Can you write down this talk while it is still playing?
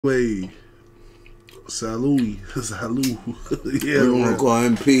Teeway. Salieu. Yeah, we want to call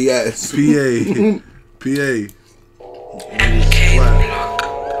him PS. PA.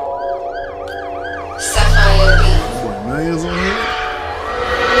 M1llionz on here.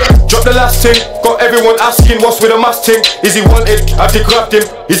 Drop the last thing, got everyone asking what's with a mask thing. Is he wanted? Have they grabbed him?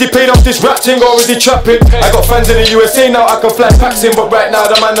 Is he paid off this rap thing or is he trapping? I got fans in the USA now, I can fly packs in, but right now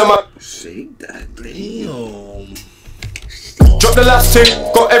the man Shake that, damn. Drop the last thing,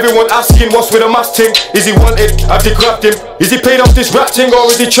 got everyone asking what's with a mask thing. Is he wanted? Have they grabbed him? Is he paid off this rap thing or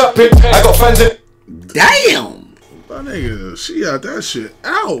is he trapping? I got fans in. Damn. My nigga, she got that shit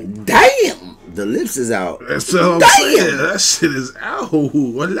out. Damn. The lips is out. That's what I'm saying. That shit is out.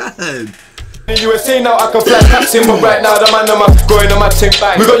 What that? In the USA now, I can fly packs in, but right now the man going on my thing.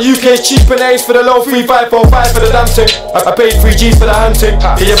 We got UK cheap and A's for the low, 3545 for the damn thing. I paid 3 G's for the hunting.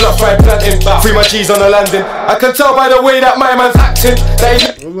 Yeah, block right planting. 3 my G's on the landing. I can tell by the way that my man's acting that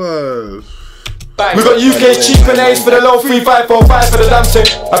he's we got UK cheap and A's for the low, 3545 for the damn thing.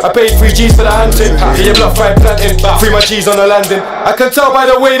 I paid 3 G's for the hunting. Yeah, block right planting. 3 my G's on the landing. I can tell by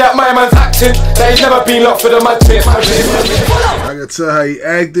the way that my man's acting that he's never been locked for the mad thing. I can tell how he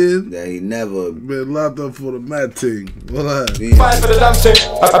acted. That he never been locked up for the mad thing. What? 5 for the damn thing.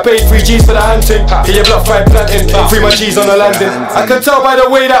 I paid 3 G's for the hunting. Yeah, block right planting. 3 my G's on the landing. I can tell by the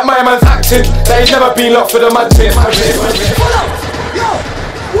way that my man's acting that he's never been locked for the mad thing.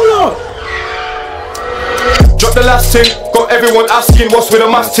 Pull up. Drop the last thing, got everyone asking what's with a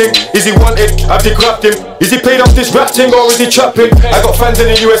mask thing. Is he wanted? Have they grabbed him? Is he paid off this rap thing or is he trapping? I got fans in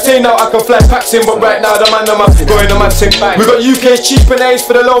the USA now, I can fly packs in, but right now the man going on my thing. We got UK cheap and A's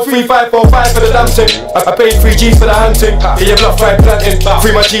for the low, 3545 for the damn thing. I paid 3 G's for the hunting. Yeah, block right planting. 3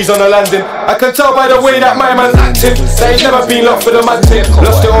 my G's on the landing. I can tell by the way that my man's acting that he's never been locked for the mad thing.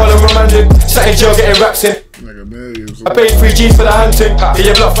 Lost it all and remanded. Sat in jail getting raps in. I paid 3 G's for the hunting.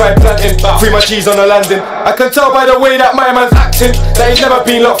 Yeah, block right planting. 3 my G's on the landing. I can tell by the way that my man's acting that he's never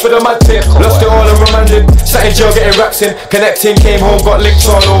been locked for the mad thing. Lost it all and remanded. Sat in jail getting raps in. Connecting, came home, got links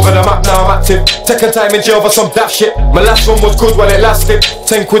all over the map. Now I'm active. Second time in jail for some daft shit. My last one was good while it lasted.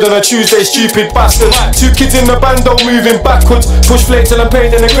 10 quid on a Tuesday, stupid bastard. 2 kids in the bando moving backwards. Push flakes till I'm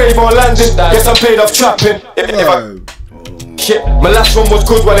paid in the grave or landing. Guess I'm paid off trapping. Shit, my last one was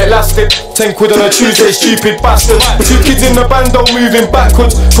good while it lasted. 10 quid on a Tuesday, stupid bastard. 2 kids in the bando moving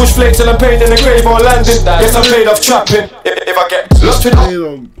backwards. Push flakes till I'm paid in the grave or landing. Guess I'm paid off trapping. If I get lost with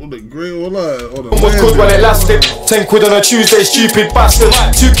on the grave or was good while it lasted. 10 quid on a Tuesday, stupid bastard.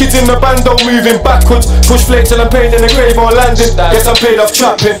 2 kids in the bando moving backwards. Push flakes till I'm paid in the grave or landing. Guess I'm paid off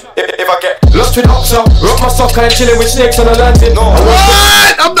trapping. If I get lost with Oxer, rock my sock and chilling with snakes on the landing.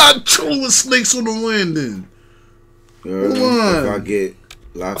 What? I'm not chilling with snakes on the landing. If I get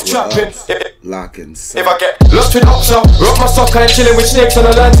locked with locking. If I get lost with Oxer, rock my sock and chilling with snakes on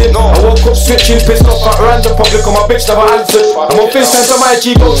the landing. I woke up switching, pissed off at random public on my bitch never answered. I'm on FaceTime to my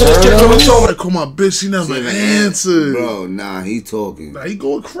G, go to the strip from the show. I call my bitch, she never answered. Bro, nah, he talking. Nah, he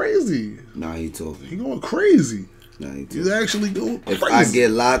going crazy. Nah, he talking. He going crazy. Nah, he talking. He's actually going crazy. If I get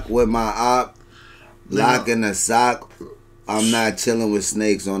locked with my op, locking a sock, I'm not chilling with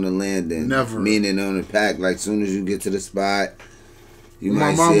snakes on the landing. Never. Meaning on the pack. Like, soon as you get to the spot, you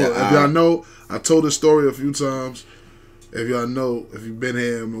my might mama, see if y'all know, I told this story a few times. If y'all know, if you've been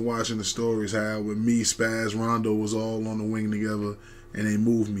here and been watching the stories, how when me, Spaz, Rondo was all on the wing together and they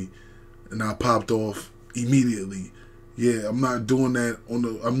moved me and I popped off immediately. Yeah, I'm not doing that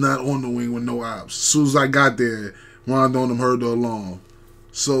I'm not on the wing with no ops. As soon as I got there, Rondo and them heard the alarm.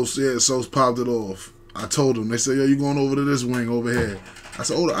 So popped it off. I told them. They said, yo, you going over to this wing over here. I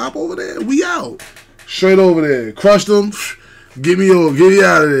said, oh, the op over there? We out. Straight over there. Crushed them. Get me over. Get me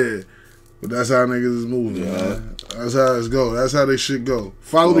out of there. But that's how niggas is moving, man. That's how it's go. That's how they shit go.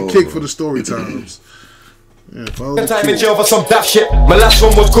 Follow the kick for the story times. Yeah, time in jail for some daft shit. My last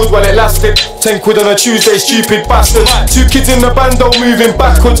one was good while it lasted. 10 quid on a Tuesday, stupid bastard. 2 kids in the bando moving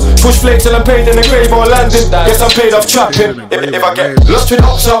backwards. Push flakes till I'm paid in the grave or landing. Guess I'm paid off trapping. If I get lost with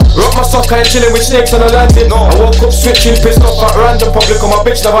Oxer, rock my sock and chilling with snakes on the landing. I woke up switching, pissed off at random public on my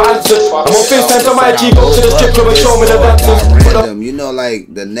bitch never answered. I'm on FaceTime to my G, go to the strip club and show me the dancing. You know,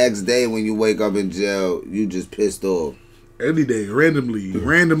 like the next day when you wake up in jail, you just pissed off. Any day, randomly,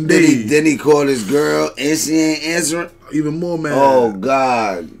 random day. Then he called his girl and she ain't answering. even more mad. Oh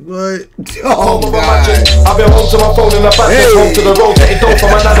God. What? Oh God. I've been home to my phone in the back, home to the road, getting dope for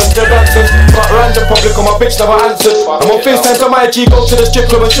my nanas, the dancers. But random public on my bitch never answered. I'm on FaceTime to my G, go to the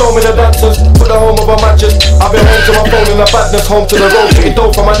strip club and show me the dancers. Put the home of a matches. I've been home to my phone in the badness, home to the road, getting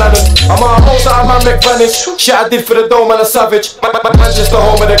dope for my nanas. I'm at home that man make vanish. Shit I did for the dome, man a savage. Man's just the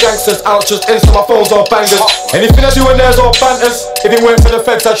home of the gangsters, out just Insta, my phone's all bangers. Anything I do in there's all banters. If it went for the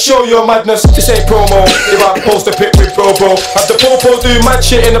feds, I'd show you a madness. This ain't promo, if I post a pic with bro. Have the popo do mad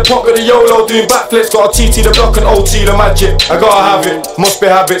shit in the pot with the YOLO, doing backflips. Got a TT the block and OT the magic. I gotta have it, must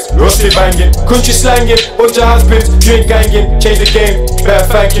be habits. Rusty banging, country slanging, bunch of has-beens, drink ganging. Change the game, better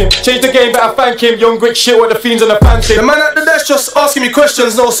thank him. Change the game, better thank him. Young Rick shit with the fiends and the fancy. The man at the desk just asking me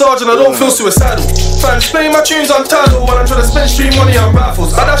questions, no sergeant, I don't feel suicidal. Fans playing my tunes on Tidal when I'm trying to spend stream money on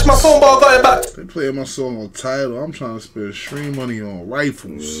rifles. I dash my phone but I got it back. They playing my song on Tidal. I'm trying to spend stream money on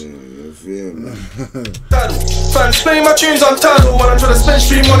rifles. Fans playing my tunes on Tidal when I'm trying to spend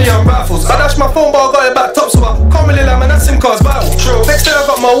stream money on rifles. I dash my phone but I got it back top, so I can't really lie, man, that SIM card's vital. Next day I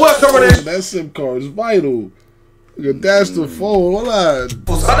got my work running. That SIM card is vital. You can dash the phone, what I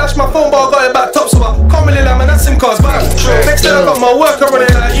dash my phone but I got it back top, so I can't really lie, man, that SIM card's vital. Next day I got my work running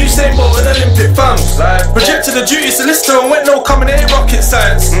like Usain Bolt and Olympic finals. Rejected the duty solicitor and went no coming, it ain't rocket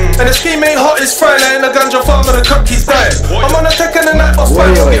science. And the scheme ain't hot, it's Friday and the ganja farmer, the cup keeps dying. I'm on a tech and the night boss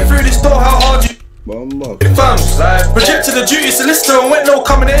fight, get through this door, how hard you rejected the duty solicitor and went no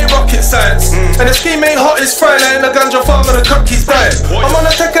coming, it ain't rocket science. And the scheme ain't hot, it's Friday and the ganja farmer, the cup keeps dying. I'm on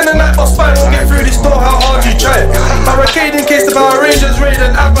a tech and the night boss fight, won't get through this door, how hard you try. Barricade in case the Power Rangers raid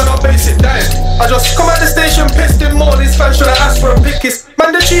and I've on basic dying. I just come at the station pissed in more, these fans should have asked for a pickist.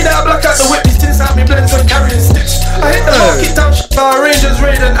 Man the tree that I black out the whip, these tins have me blends and carrying sticks. I hit the market down, Power Rangers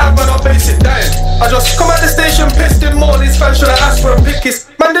raid and I've on basic dying. I just come at the station pissed in more, these fans should have asked for a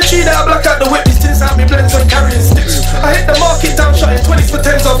pickist. Man the tree that I black out the whip, these tins have me blends and carrying sticks. I hit the market down, shutting 20s for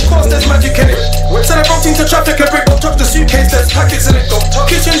 10s, of course there's magic in it. Send a boat into traffic, a brick, don't touch the suitcase, there's packets in it, don't touch.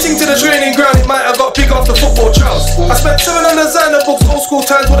 Kitchen sink to the training ground, it might have got big off the football trials. I spent 7 on designer books, old school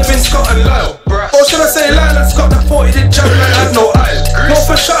times would have been Scott and Lyle. Or should I say Lyle and Scott, that 40 did jam, man had no aisle. No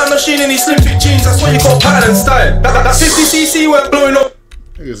for shutting machine in these slim fit jeans, that's what you call pattern and style. That 50cc went blowing up.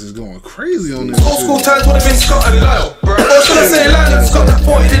 Niggas is going crazy on this old school times would have been Scott and Lyle. Or should I say Lyle and Scott, that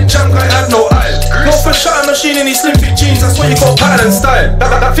 40 did jam, guy had no aisle. No for shutting machine in these slim fit jeans, that's what you call pattern and style.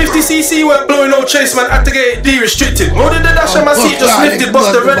 That 50cc went blowing no chase, man, had to get it de-restricted. Loaded the dash and my seat just lifted, bust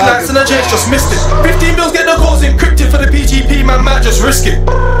the red lights and the J's just missed it. 15 bills get the calls encrypted for the PGP, man might just risk it.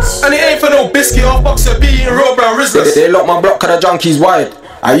 And it ain't for no biscuit, off boxer B eating raw brown Rizzlers. They lock my block cause the junkies wide.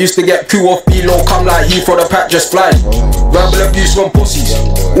 I used to get Q off B-low, come like he for the pack just fly. Verbal abuse from pussies,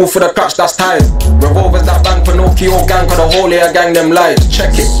 all for the clutch that's tired. Revolvers that bang, Pinocchio gang, cause the whole air gang them lies.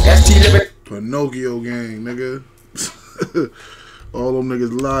 Check it, ST Limit Pinocchio gang, nigga. All them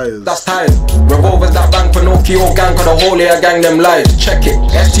niggas liars. That's tired. Revolvers that bang, Pinocchio gang, cause the whole air gang them lies. Check it,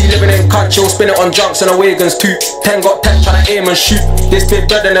 ST living in country, spin it on junks and the wagons too. 10 got 10 tryna aim and shoot. This big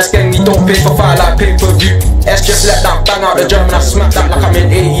bread and the gang, we don't pay for fire like pay-per-view. S just let that bang out the German, I smacked that like I'm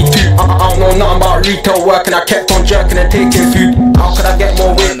in 82. I don't know nothing about retail work and I kept on jerking and taking food. How could I get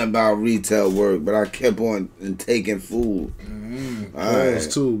more weight? Nothing about retail work, but I kept on taking food. Alright,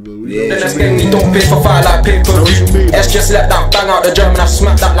 too, but we then this gang, we don't pay for fire like pay-per-view. S just let that bang out the German, I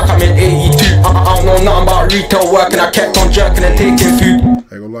smacked that like I'm in 82. I don't know nothing about retail work and I kept on jerking and taking food.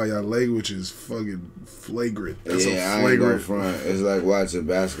 I ain't gonna lie, y'all language is fucking flagrant. That's yeah, I ain't gonna front. It's like watching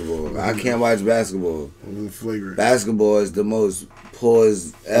basketball. I can't watch basketball. Flagrant. Basketball is the most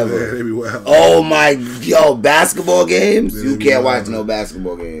pause ever. Yeah, they be wild. Oh my, basketball games? Yeah, you can't watch no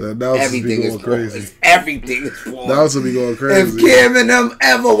basketball games. Everything is crazy. Everything is pause. That was be going crazy. If Kim and them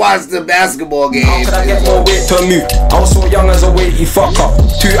ever watched the basketball game, how could I get more weight to move? I was so young as a weighty fucker.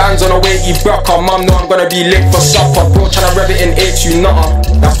 2 hands on a weighty brucker. Mum know I'm gonna be late for supper. Bro tryna rev it in 8, you nutter.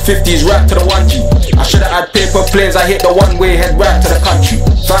 That's 50s right to the 1G. I should've had paper planes, I hit the one-way, head right to the country.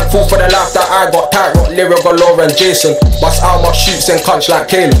 Thankful for the life that I got, tight, got lyrical Laura and Jason. Bust out my shoots and punch like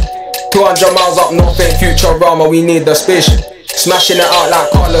Caleb. 200 miles up north ain't Futurama, we need the spaceship. Smashing it out like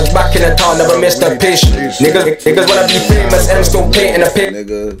Carlos back in the town, never missed a patient. Niggas wanna be famous and still painting a paper.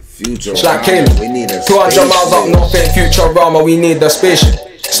 Nigga, future. It's like Caleb. 200 miles up north ain't Futurama, we need the spaceship.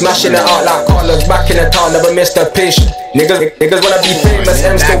 Smashing it out like Carlos back in the town, never missed a patient. Niggas wanna be famous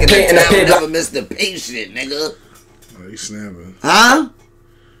and still painting a paper. Never missed a patient, nigga. Oh, he snapping. Huh?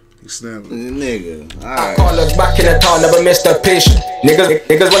 He snapping. Nigga. Alright. Carlos back in the town, never missed a patient.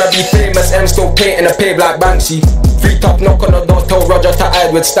 Niggas wanna be famous and still painting a paper like Banksy. Freaked up, knock on the door, tell Roger to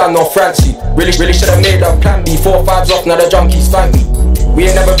hide with Stan or Francie. Really should've made a plan B. 4 5s off, now the junkies thank me. We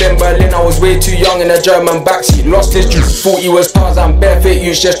ain't never been Berlin, I was way too young in a German backseat. Lost his juice, thought he was Tarzan. Barefoot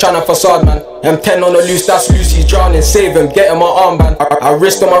youths just tryna facade, man. M10 on the loose, that's loose, he's drowning. Save him, get him my armband. I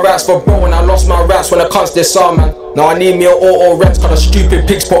risked on my rats for bro and I lost my rats when the cunts disarm, man. Now I need me an auto rents, cause the stupid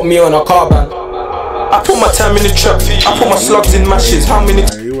pigs put me on a car ban. I put my time in the trap, I put my slugs in mashes. How many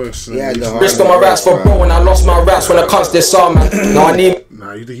risked on my rats for bro and I lost my rats when the cunts disarm, man. Now I need.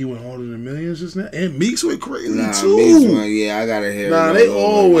 Nah, you think he went harder than Millions just now? And Meekz went crazy Nah, too. Meekz went, yeah, I gotta hear. Nah, they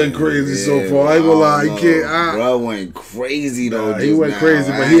all went crazy so far. I ain't gonna lie, you can't. Bro went crazy though. Nah, he went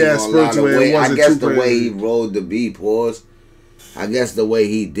crazy, but he had spiritual and it wasn't too crazy. I guess the way he rolled the beat, pause. I guess the way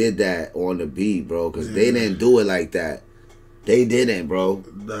he did that on the beat, bro, because they didn't do it like that. They didn't, bro.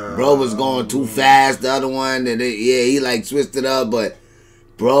 Nah, bro was going too fast. The other one, and he like switched it up, but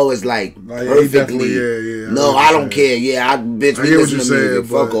bro is like perfectly. No, I don't care. Yeah, bitch, we listen to music.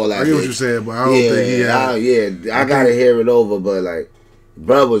 Fuck all that. I get what you're saying, but I don't think he had. I gotta hear it over, but like,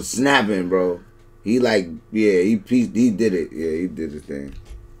 bro was snapping, bro. He like, he did it. Yeah, he did his thing.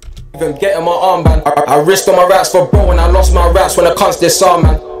 Even getting my armband. I risked on my rats for bro and I lost my rats when the cunts disarm,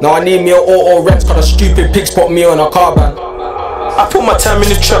 man. Now I need me an auto rents, cause the stupid pigs put me on a car ban. I put my time in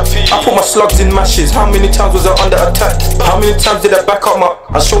the trap, I put my slugs in mashes. How many times was I under attack? How many times did I back up my?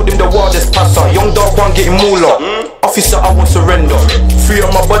 I showed him the wildest passer. Young dog one getting moolah. Officer, I won't surrender. Free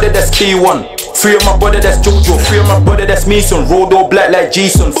on my body, that's K1. Free on my body, that's Jojo. Free on my body, that's Mason. Road all black like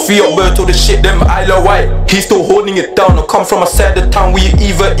Jason. Free up Berto, the shit, them Isla White. He's still holding it down. I come from a side of town where you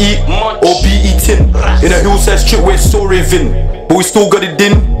either eat or be eating. In a hillside street where it's so raving. But we still got it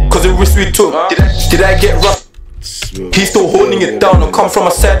in, cause the risk we took. Did I get rough? He's still holding it down. I come from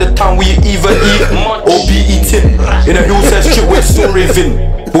a side of town where you either eat or be eating. In a hillside street where it's so raving.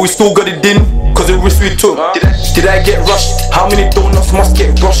 But we still got it in, cause the risk we took. Did I get rushed? How many donuts must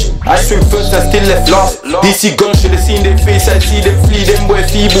get rushed? I swing first and still left last. DC guns should have seen their face, I see them flee, them boy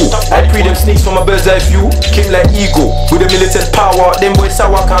feeble. I pre them snakes from a bird's eye view. Came like eagle, with a militant power. Them boys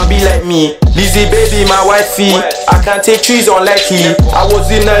sour can't be like me. Lizzie baby, my wifey. I can't take trees on like he. I was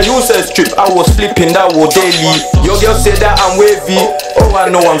in a hillside strip, I was flipping that war daily. Your girl said that I'm wavy. Oh,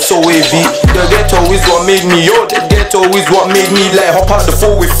 I know I'm so wavy. The ghetto is what made me. Yo, the ghetto is what made me like hop out the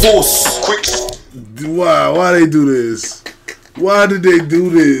floor with force. Quick. Why they do this? Why did they do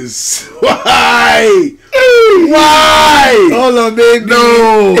this? Why? Why? Hold on, baby.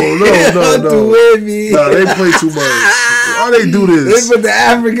 No. Too wavy. Nah, they play too much. Why they do this? They put the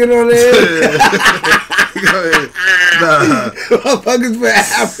African on there. Nah. Motherfuckers put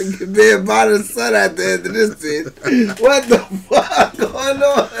African being by the sun at the end of this shit. What the fuck going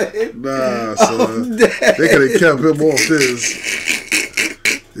on? Nah, son. They could have kept him off this.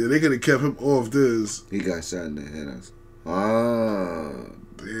 Yeah, they could have kept him off this. He got shot in the head. Oh.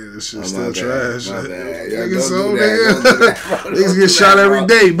 Yeah, this shit's still trash. My bad. Niggas get shot every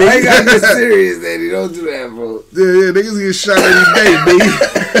day, baby. I ain't gotta get serious, Eddie. Don't do that, bro. Yeah, niggas get shot every day, baby.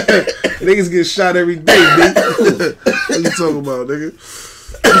 Niggas get shot every day, baby. What you talking about, nigga?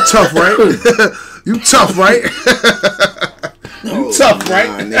 You tough, right? You tough, right? You tough, right?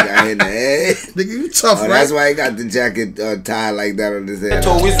 Nigga, I hit the head. Nigga, you tough, right? That's why he got the jacket tied like that on his head.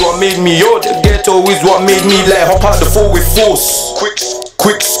 Ghetto is what made me, yo. The ghetto is what made me like hop out the floor with force.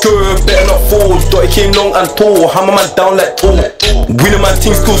 Quick skirt, better not fall. Thought it came long and tall. Hammer man down like tall. Winning man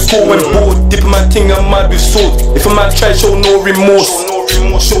thing still score when bored. Dipping man thing I'm mad with sword. If a man try show no remorse.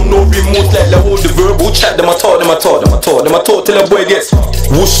 Show no remorse like hold the verbal chat. Them I talk till a boy gets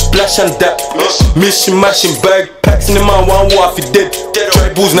whoosh, splash and dap. Mission mashing bag packs in the man one war if he dead.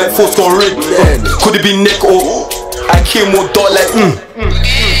 Tribals night force gone red. Could it be neck or I came more dark like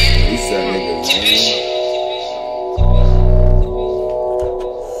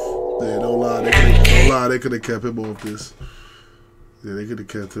They could have kept him off this. Yeah, they could have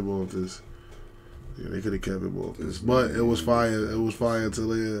kept him off this. Yeah, they could have kept him off this. But it was fire. It was fire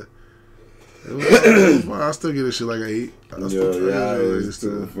until it was fire. I still give this shit like an 8. It's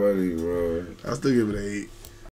still funny, bro. I still give it an 8.